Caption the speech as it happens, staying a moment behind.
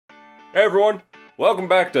Hey everyone, welcome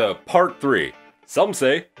back to part 3. Some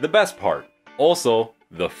say the best part. Also,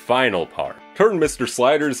 the final part. Turn Mr.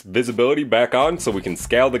 Slider's visibility back on so we can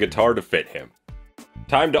scale the guitar to fit him.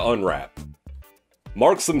 Time to unwrap.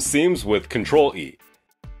 Mark some seams with Ctrl E.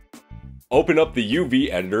 Open up the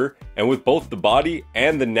UV editor, and with both the body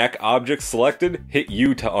and the neck objects selected, hit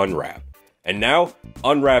U to unwrap. And now,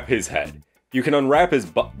 unwrap his head. You can unwrap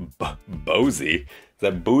his boozy. Is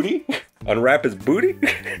that booty? Unwrap his booty?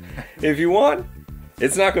 If you want.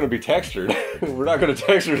 It's not going to be textured. We're not going to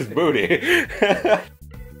texture his booty.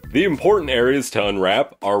 The important areas to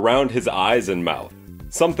unwrap are around his eyes and mouth.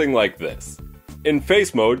 Something like this. In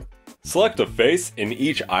face mode, select a face in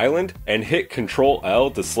each island and hit Ctrl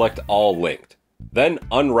L to select all linked. Then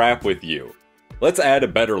unwrap with U. Let's add a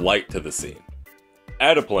better light to the scene.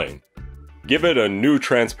 Add a plane. Give it a new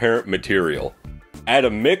transparent material. Add a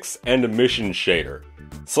mix and emission shader.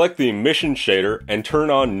 Select the emission shader and turn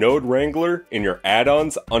on Node Wrangler in your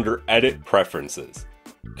add-ons under Edit Preferences.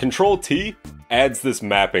 Ctrl T adds this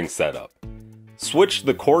mapping setup. Switch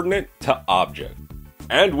the coordinate to Object.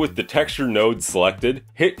 And with the texture node selected,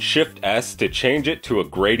 hit Shift S to change it to a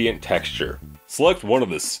gradient texture. Select one of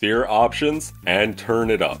the sphere options and turn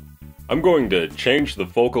it up. I'm going to change the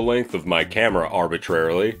focal length of my camera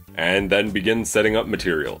arbitrarily, and then begin setting up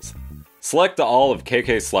materials. Select all of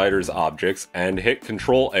KK Slider's objects and hit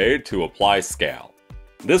Ctrl A to apply scale.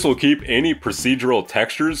 This will keep any procedural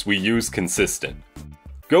textures we use consistent.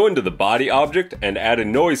 Go into the body object and add a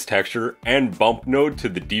noise texture and bump node to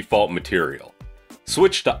the default material.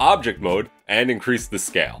 Switch to object mode and increase the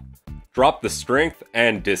scale. Drop the strength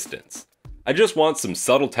and distance. I just want some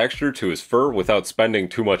subtle texture to his fur without spending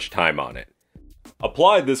too much time on it.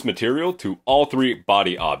 Apply this material to all 3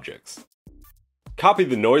 body objects. Copy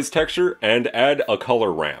the noise texture and add a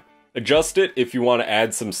color ramp. Adjust it if you want to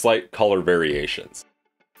add some slight color variations.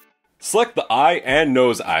 Select the eye and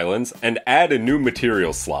nose islands and add a new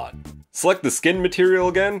material slot. Select the skin material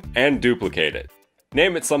again and duplicate it.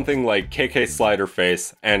 Name it something like KK Slider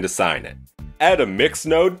Face and assign it. Add a mix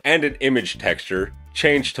node and an image texture,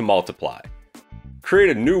 change to multiply.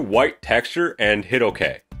 Create a new white texture and hit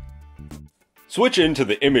OK. Switch into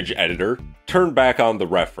the image editor, turn back on the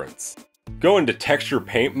reference. Go into texture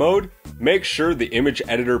paint mode, make sure the image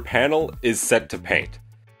editor panel is set to paint.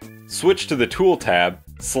 Switch to the tool tab,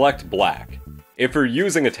 select black. If you're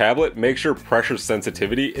using a tablet, make sure pressure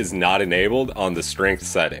sensitivity is not enabled on the strength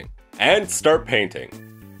setting. And start painting.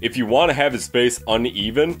 If you want to have his face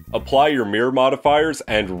uneven, apply your mirror modifiers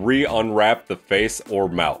and re-unwrap the face or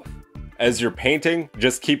mouth. As you're painting,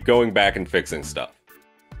 just keep going back and fixing stuff.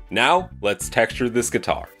 Now, let's texture this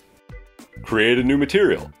guitar. Create a new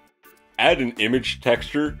material. Add an image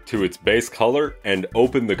texture to its base color and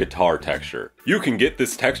open the guitar texture. You can get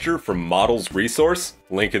this texture from Models Resource,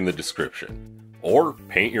 link in the description. Or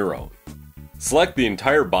paint your own. Select the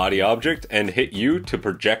entire body object and hit U to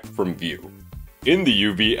project from view. In the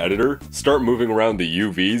UV editor, start moving around the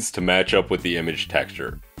UVs to match up with the image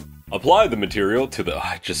texture. Apply the material to the...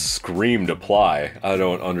 I just screamed apply. I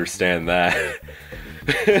don't understand that.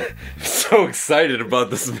 I'm so excited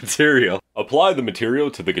about this material. Apply the material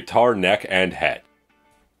to the guitar neck and head.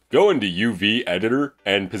 Go into UV editor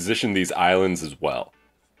and position these islands as well.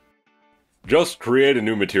 Just create a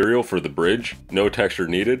new material for the bridge, no texture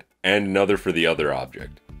needed, and another for the other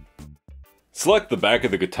object. Select the back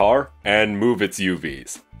of the guitar and move its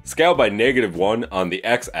UVs. Scale by -1 on the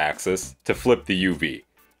X-axis to flip the UV.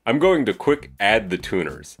 I'm going to quick add the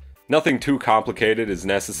tuners. Nothing too complicated is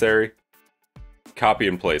necessary. Copy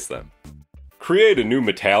and place them. Create a new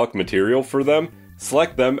metallic material for them,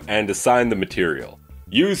 select them and assign the material.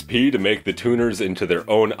 Use P to make the tuners into their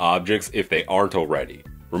own objects if they aren't already.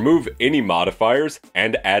 Remove any modifiers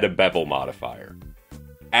and add a bevel modifier.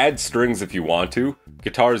 Add strings if you want to,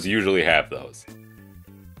 guitars usually have those.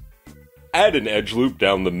 Add an edge loop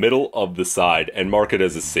down the middle of the side and mark it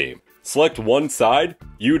as a seam. Select one side,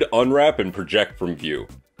 U to unwrap and project from view.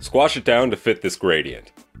 Squash it down to fit this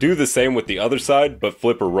gradient. Do the same with the other side, but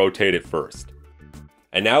flip or rotate it first.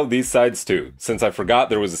 And now these sides too, since I forgot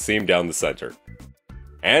there was a seam down the center.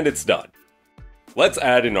 And it's done. Let's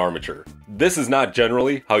add an armature. This is not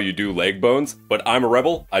generally how you do leg bones, but I'm a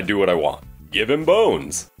rebel, I do what I want. Give him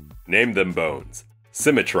bones. Name them bones.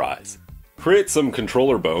 Symmetrize. Create some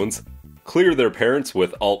controller bones. Clear their parents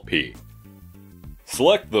with Alt-P.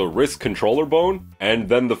 Select the wrist controller bone, and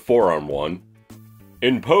then the forearm one.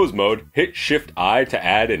 In pose mode, hit Shift-I to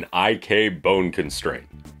add an IK bone constraint.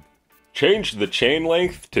 Change the chain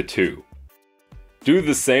length to 2. Do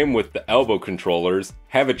the same with the elbow controllers,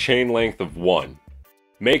 have a chain length of 1.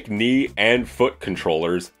 make knee and foot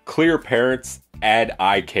controllers, clear parents, add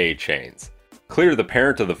IK chains. Clear the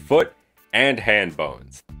parent of the foot and hand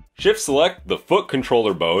bones. Shift select the foot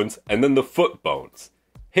controller bones and then the foot bones.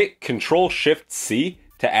 Hit Ctrl-Shift-C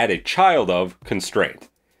to add a child of constraint.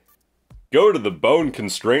 Go to the Bone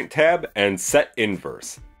Constraint tab and set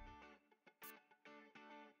inverse.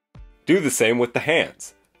 Do the same with the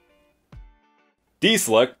hands.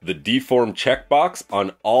 Deselect the deform checkbox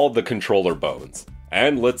on all the controller bones.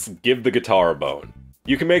 And let's give the guitar a bone.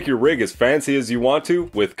 You can make your rig as fancy as you want to,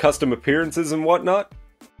 with custom appearances and whatnot.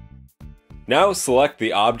 Now select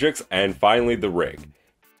the objects and finally the rig.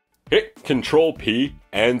 Hit Ctrl-P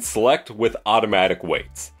and select with automatic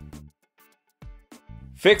weights.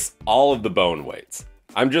 Fix all of the bone weights.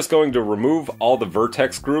 I'm just going to remove all the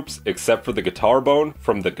vertex groups except for the guitar bone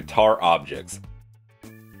from the guitar objects.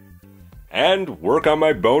 And work on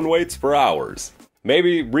my bone weights for hours.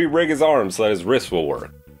 Maybe re-rig his arms so that his wrists will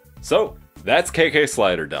work. So, that's KK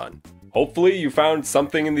Slider done. Hopefully you found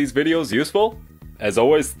something in these videos useful. As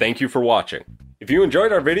always, thank you for watching. If you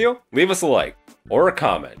enjoyed our video, leave us a like or a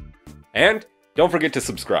comment. And don't forget to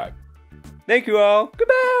subscribe. Thank you all.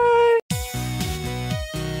 Goodbye!